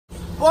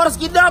Force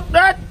get up,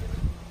 that.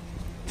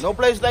 No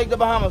place like the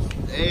Bahamas.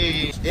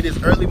 Hey, it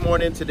is early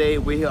morning today.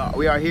 We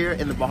are here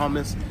in the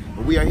Bahamas.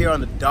 We are here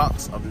on the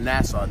docks of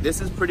Nassau. This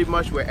is pretty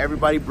much where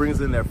everybody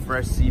brings in their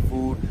fresh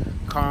seafood,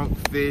 conch,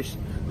 fish,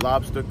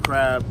 lobster,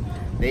 crab.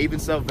 They even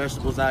sell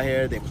vegetables out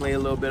here. They play a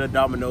little bit of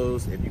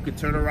dominoes. If you could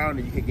turn around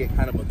and you could get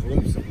kind of a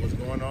glimpse of what's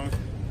going on.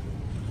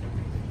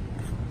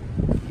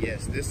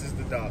 Yes, this is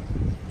the dock.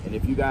 And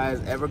if you guys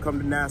ever come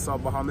to Nassau,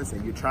 Bahamas,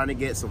 and you're trying to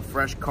get some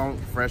fresh conch,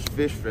 fresh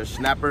fish, fresh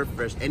snapper,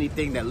 fresh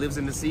anything that lives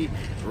in the sea,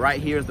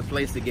 right here is the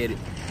place to get it.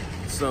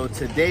 So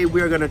today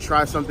we're gonna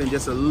try something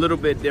just a little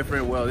bit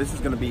different. Well, this is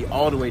gonna be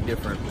all the way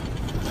different.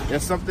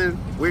 There's something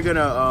we're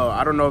gonna,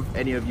 I don't know if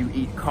any of you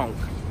eat conch,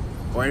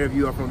 or any of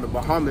you are from the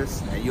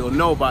Bahamas, and you'll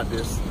know about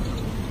this.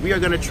 We are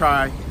gonna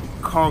try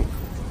conch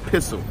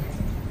pistol.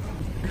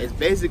 It's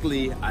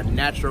basically a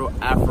natural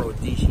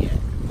aphrodisiac.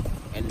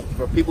 And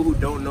for people who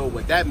don't know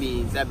what that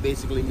means, that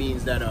basically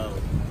means that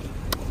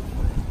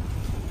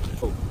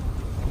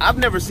I've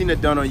never seen it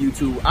done on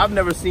YouTube. I've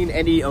never seen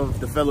any of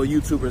the fellow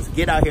YouTubers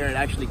get out here and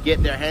actually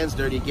get their hands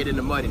dirty and get in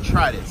the mud and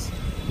try this.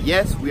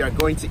 Yes, we are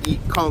going to eat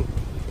conch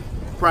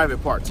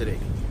private part today.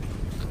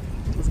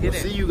 We'll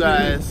see you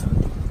guys.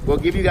 We'll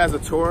give you guys a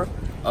tour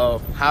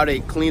of how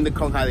they clean the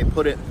conch, how they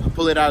pull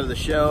it out of the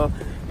shell,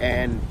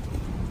 and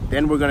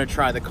then we're gonna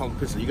try the conch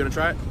pistol. You gonna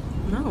try it?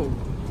 No.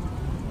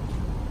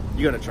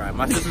 You're gonna try it.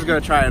 My sister's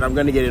gonna try it. I'm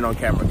gonna get it on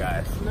camera,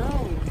 guys.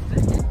 No.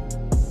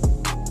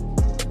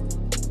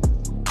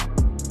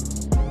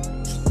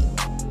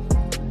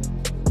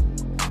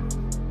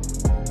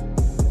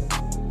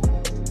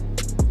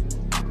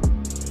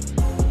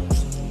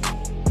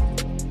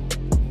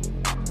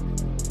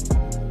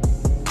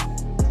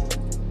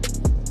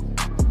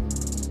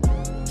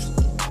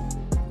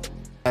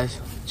 Guys,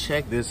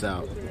 check this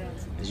out.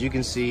 As you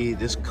can see,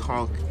 this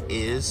conch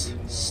is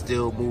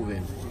still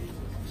moving.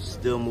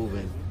 Still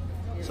moving.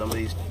 Some of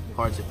these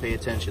parts to pay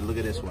attention. Look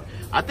at this one.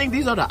 I think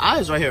these are the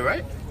eyes right here,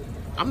 right?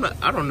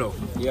 I don't know.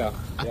 Yeah.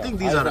 I think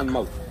these are the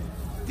mouth.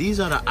 These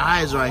are the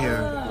eyes right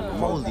here.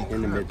 Holy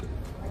in the middle.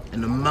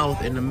 And the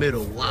mouth in the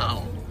middle.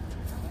 Wow.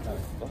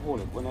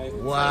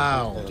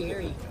 Wow.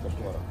 Gary.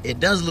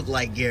 It does look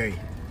like Gary.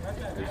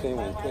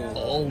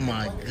 Oh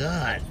my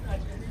God.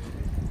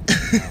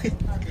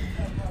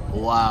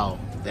 Wow.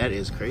 That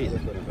is crazy.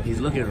 He's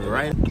looking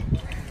right.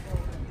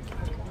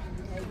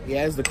 He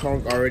has the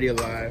conch already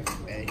alive,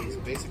 and he's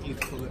basically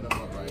pulling them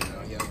up right now.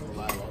 He has them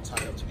alive, all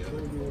tied up together.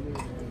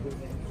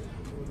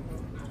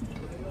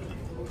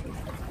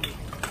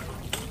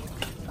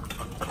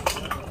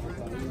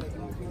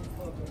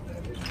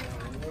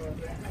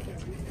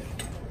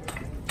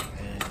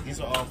 And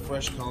these are all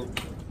fresh conch,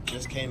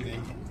 just came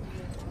in.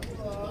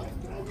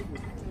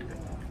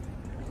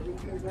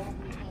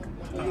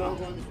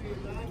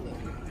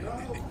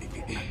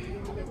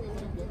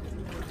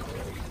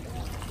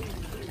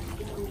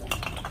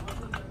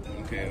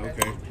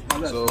 Okay.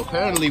 So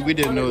apparently we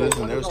didn't know this,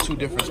 and there's two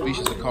different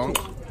species of conch.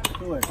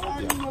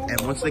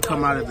 And once they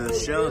come out of the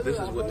shell, this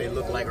is what they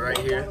look like right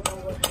here.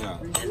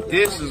 And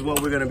this is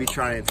what we're gonna be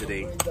trying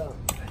today.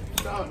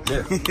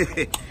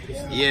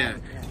 Yeah.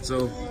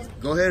 So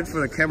go ahead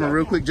for the camera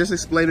real quick. Just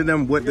explain to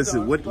them what this is.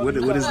 What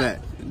is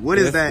that? What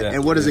is that,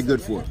 and what is it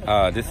good for?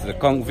 This is a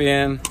conch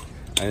vein,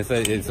 and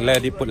it's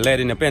lead. You put lead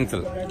in a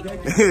pencil. So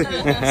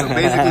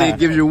basically, it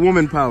gives your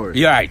woman power.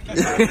 Yeah. Right.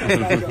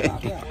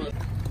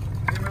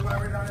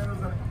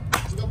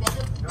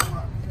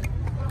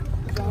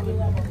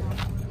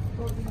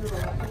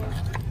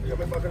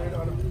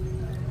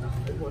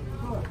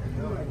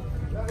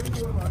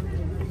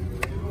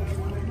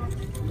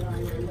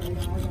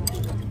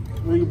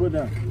 Where you put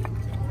that?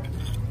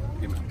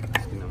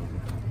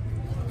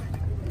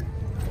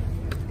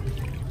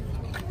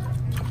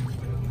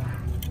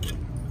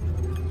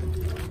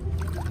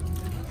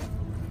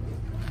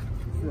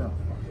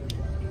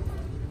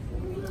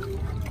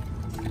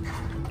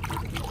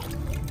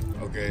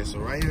 Okay, so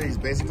right here he's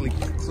basically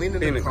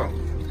cleaning the conch,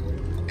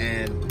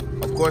 and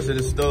of course it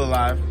is still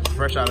alive,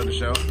 fresh out of the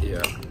shell.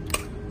 Yeah.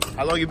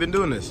 How long you been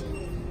doing this?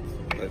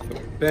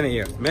 Many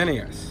years. Many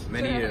years.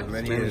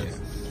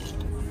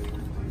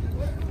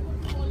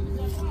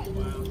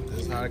 This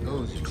is how it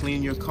goes. You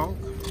clean your conch.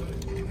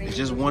 It's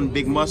just one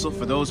big muscle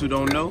for those who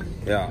don't know.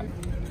 Yeah.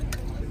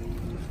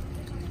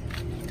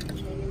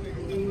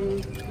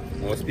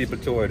 Most people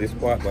tour this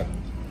part, but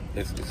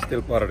it's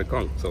still part of the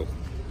conch. So.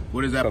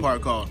 What is that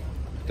part called?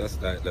 That's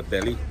the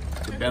belly.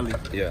 The belly?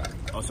 Yeah.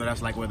 Oh, so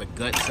that's like where the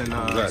guts and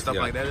stuff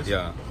like that is?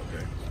 Yeah.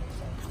 Okay.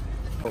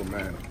 Oh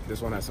man,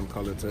 this one has some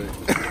color to it.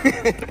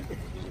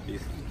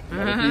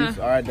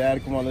 All right,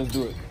 Dad, come on, let's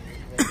do it.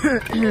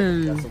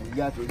 We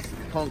got this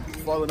conch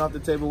falling off the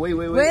table. Wait.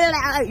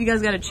 You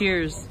guys gotta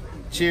cheers.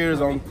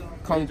 Cheers on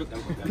conch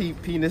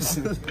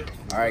penises.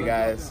 All right,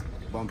 guys.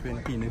 Bumping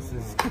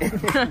penises.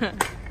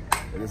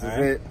 This is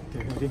it.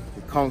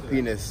 The conch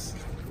penis.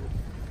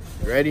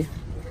 You ready?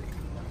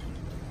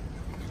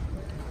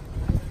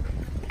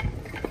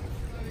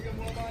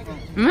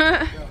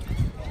 Dad?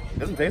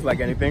 Doesn't taste like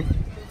anything.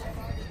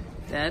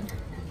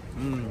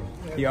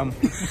 Yum.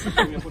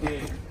 A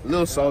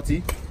little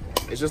salty.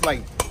 It's just like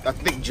a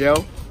thick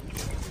gel.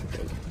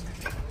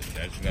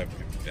 That's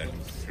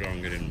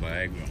stronger than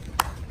Viagra.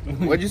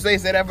 What'd you say?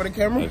 Say that for the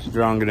camera? That's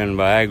stronger than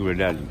Viagra,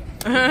 daddy.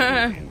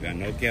 Got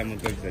no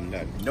chemicals in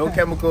that. No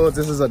chemicals.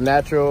 This is a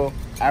natural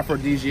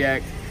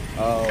aphrodisiac.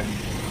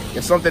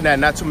 It's something that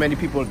not too many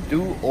people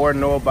do or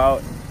know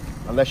about.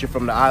 Unless you're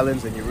from the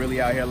islands and you're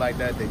really out here like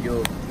that, then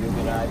you'll get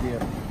an idea.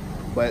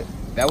 But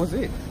that was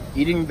it.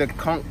 Eating the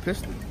conch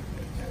piston.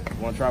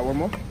 Want to try one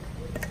more?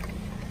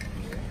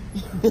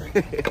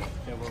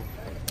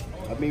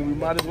 I mean, we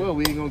might as well.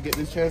 We ain't gonna get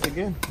this chance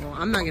again. Well,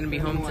 I'm not gonna be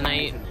home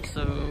tonight,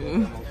 so.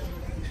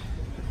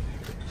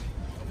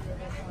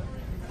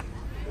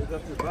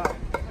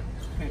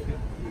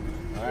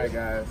 All right,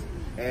 guys.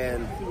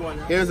 And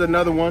here's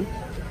another one.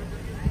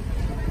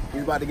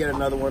 He's about to get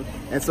another one.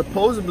 And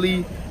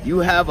supposedly, you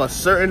have a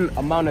certain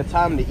amount of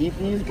time to eat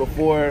these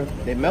before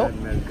they melt.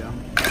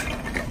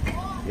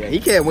 Yeah, he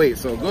can't wait,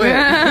 so go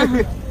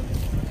ahead.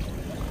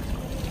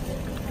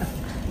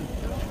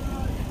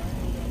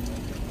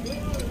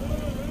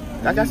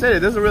 Like I said, it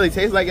doesn't really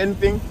taste like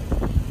anything.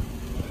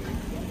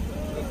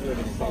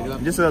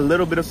 Just a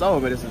little bit of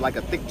salt, but it's like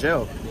a thick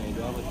gel.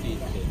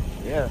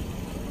 Yeah.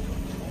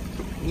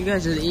 You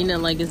guys just eating it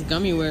like it's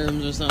gummy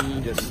worms or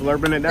something. Just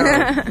slurping it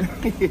down.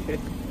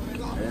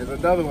 There's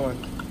another one.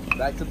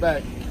 Back to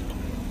back.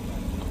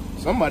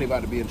 Somebody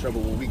about to be in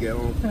trouble when we get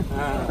home.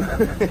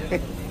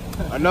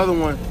 Another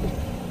one.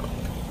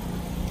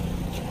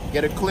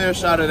 Get a clear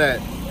shot of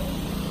that.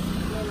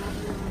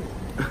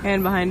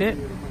 And behind it.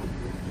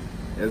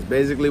 That's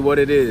basically what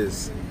it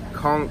is.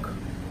 Conch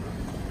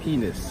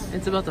penis.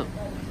 It's about to.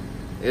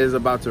 It is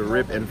about to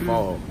rip and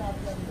fall.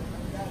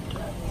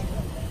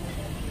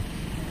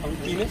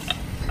 Penis?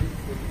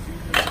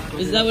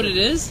 Is that what it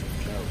is?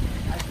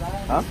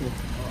 Huh?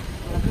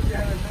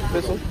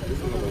 Thistle?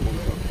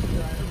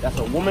 That's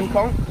a woman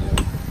conch?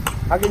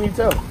 How can you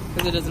tell?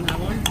 Because it doesn't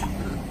have one.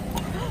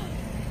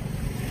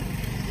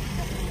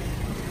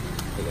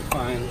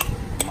 Fine,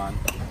 man.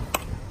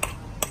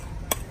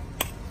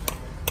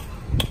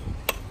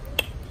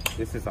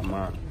 This is a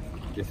man.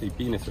 You see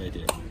penis right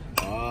here.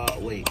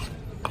 Wait.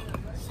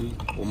 See,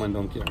 woman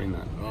don't carry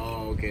none.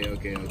 Oh,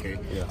 okay.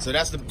 Yeah. So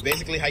that's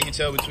basically how you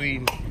tell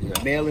between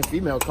male and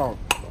female conch.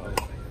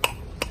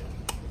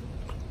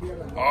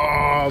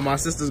 Oh, my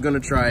sister's gonna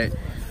try it.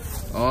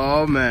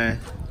 Oh man.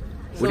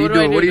 So What are you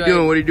doing? What are you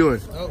doing? What are you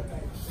doing? Oh.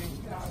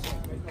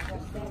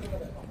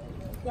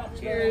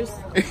 Cheers.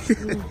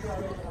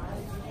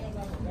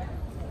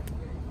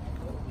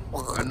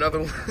 Another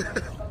one.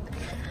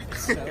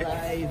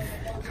 Alive.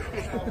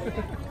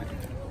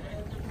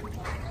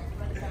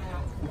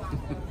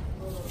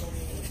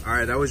 All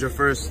right, that was your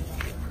first.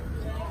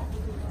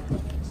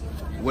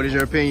 What is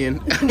your opinion?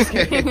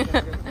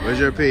 What's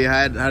your opinion?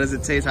 How does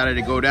it taste? How did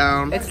it go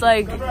down? It's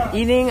like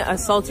eating a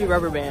salty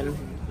rubber band.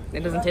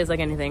 It doesn't taste like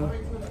anything.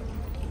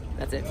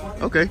 That's it.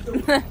 Okay.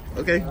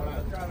 Okay.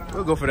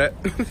 We'll go for that.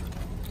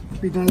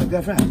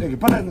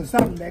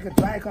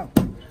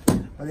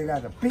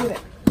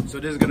 So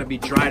this is gonna be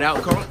dried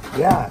out conch?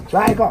 Yeah,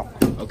 dry conch.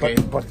 Okay.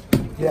 But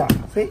yeah,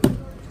 see?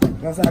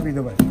 That's how we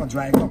do it. For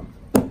dry conch.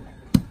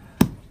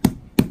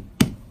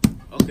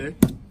 Okay.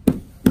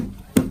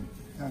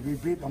 We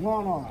beat the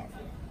horn off.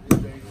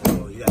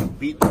 Oh, you gotta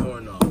beat the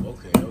horn off.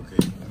 Okay.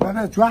 When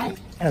it's dry,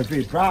 and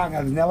it's dry,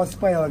 and never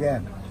spoil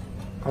again.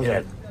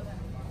 Okay.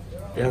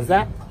 You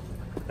understand?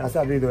 That's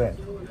how we do it.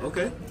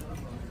 Okay.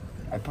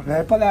 I put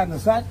that in the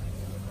sun,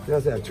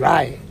 just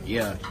dry.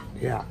 Yeah.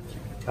 Yeah.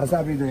 That's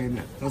how we do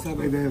it. That's how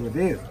we do it with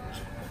this.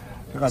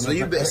 So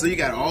you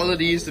got all of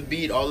these to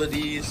beat, all of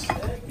these.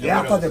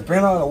 Yeah, but the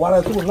print on the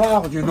water too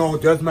long, but you know,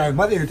 just my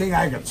mother, you think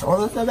I can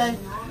throw this today?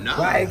 No.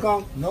 Dry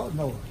conch? No.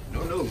 No.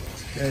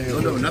 Yeah.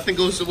 No, nothing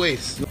goes to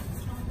waste.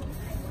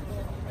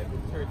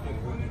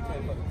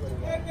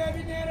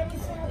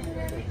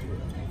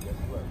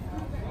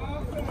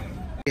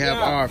 We have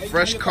our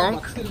fresh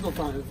conch.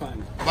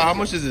 How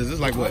much is this? This is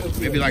like what?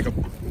 Maybe like a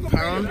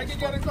pound?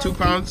 2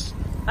 pounds?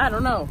 I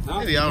don't know.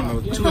 Maybe, I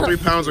don't know. 2 or 3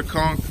 pounds of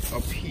conch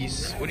a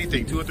piece. What do you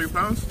think? 2 or 3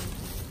 pounds?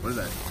 What is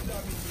that?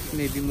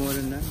 Maybe more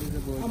than that.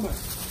 How much?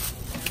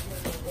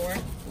 4?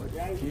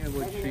 Yeah,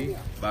 about 3.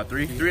 About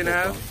 3?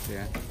 3.5?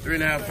 Yeah.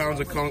 3.5 pounds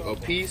of conch a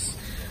piece.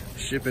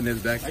 Shipping this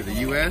back to the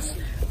U.S.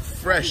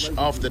 Fresh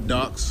off the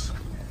docks.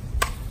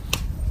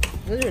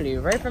 Literally,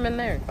 right from in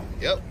there.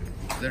 Yep,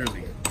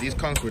 literally. These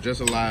conchs were just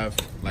alive,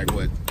 like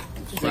what,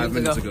 5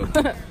 minutes ago.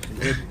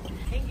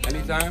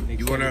 Anytime.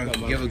 You wanna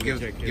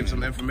give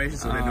some information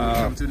so they know what to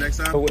come to next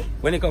time?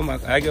 When you come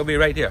back, I'll be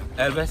right here.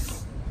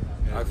 Elvis.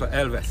 Ask for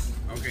Elvis.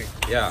 Okay.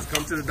 Yeah. Let's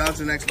come to the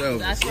doctor next level.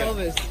 That's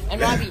Elvis.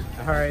 And Robbie.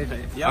 All right.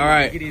 Yeah, All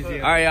right. Take it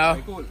easy. All right,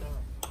 y'all. Cool.